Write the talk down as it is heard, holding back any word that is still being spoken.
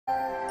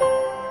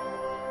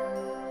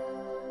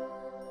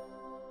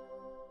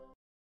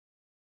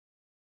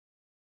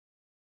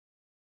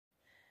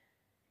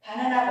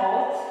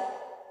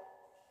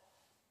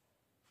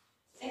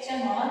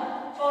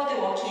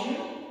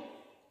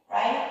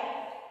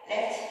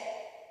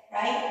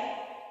right,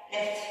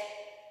 left.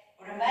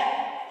 오른발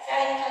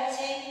side touch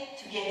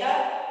together.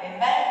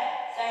 왼발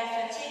side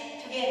touch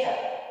together.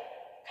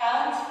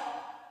 Count.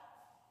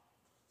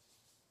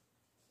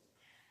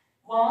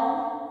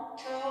 1,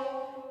 2,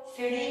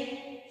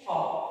 3,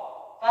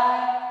 4,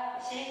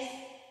 5, 6,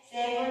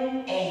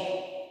 7,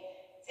 8.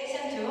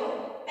 Section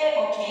 2, back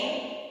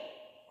walking.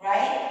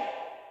 Right,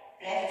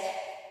 left,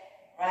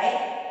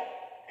 right,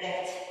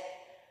 left.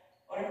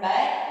 오른발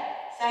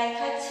side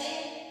touch,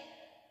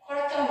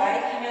 코러턴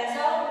right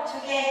하면서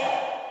together.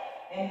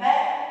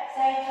 왼발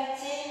side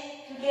touch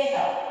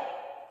together.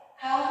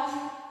 Count.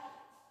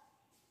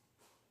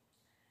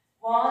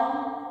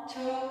 1,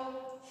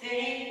 2,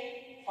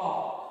 3,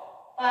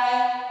 4,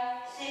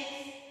 5,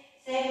 6,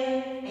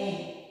 7,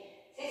 8.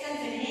 Section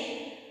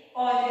 3,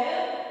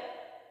 forward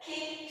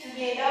kick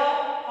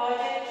together,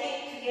 forward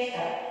kick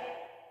together.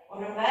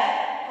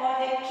 오른발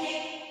forward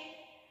kick,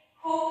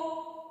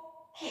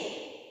 hook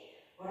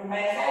kick.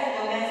 오른발 사이드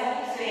놓으면서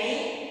힙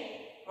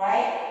스웨이.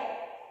 right,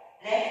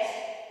 left,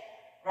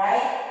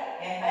 right.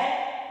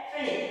 왼발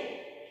flip.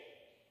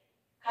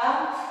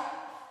 Count.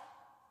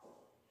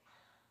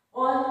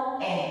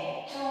 1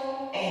 and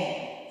 2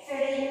 and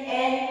 3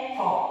 and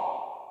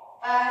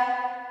 4, 5,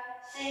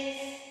 6,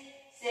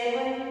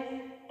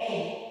 7,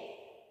 8.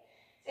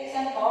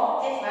 Section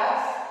 4, jet box.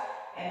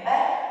 왼발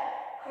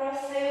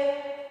cross,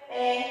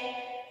 back,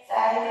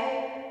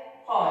 side,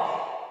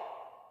 forward.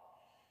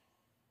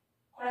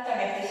 코러턴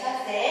레프트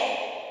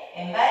샷세.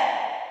 왼발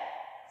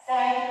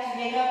side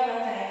together,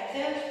 코러턴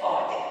레프트,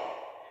 forward.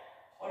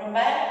 오른발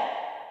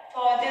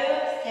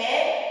forward,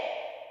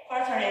 step,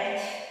 코러턴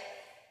레프트.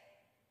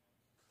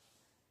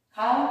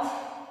 Count.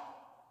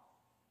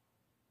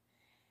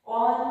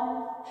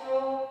 1,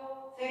 2,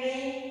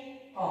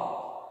 3,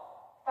 4,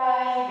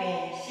 5,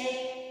 and 6,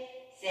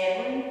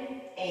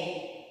 7,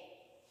 8.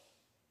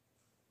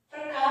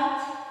 Full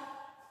count.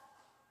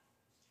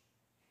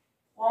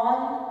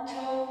 1,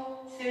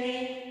 2,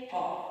 3,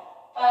 4,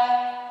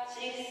 5,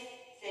 6,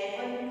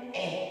 7,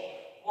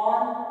 8.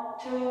 1,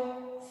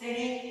 2,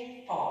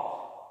 3,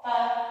 4,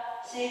 5,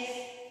 6,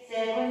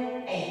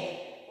 7, 8.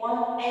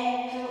 1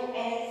 and 2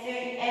 and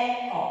 3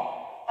 and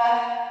 4,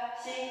 5,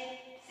 6,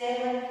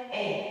 7,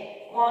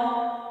 8.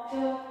 1,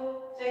 2,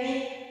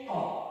 3,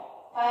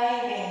 4,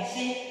 5 and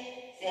 6,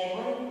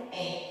 7,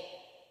 8.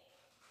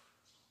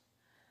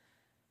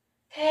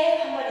 탭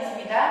한 번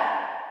있습니다.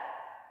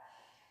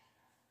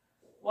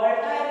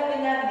 월 5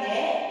 끝난 후에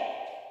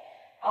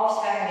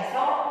 9시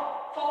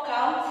방향에서 4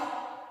 count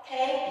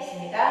탭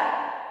있습니다.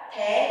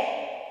 탭,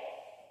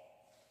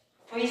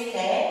 V 스텝,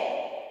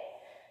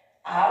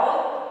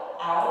 out,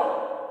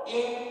 out,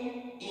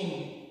 in, in.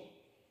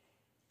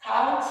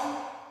 Count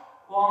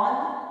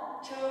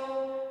 1, 2,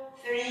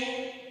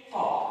 3,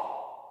 4.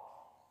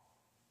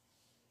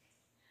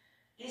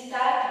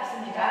 리스타트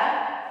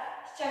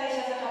없습니다.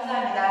 시청해주셔서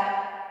감사합니다.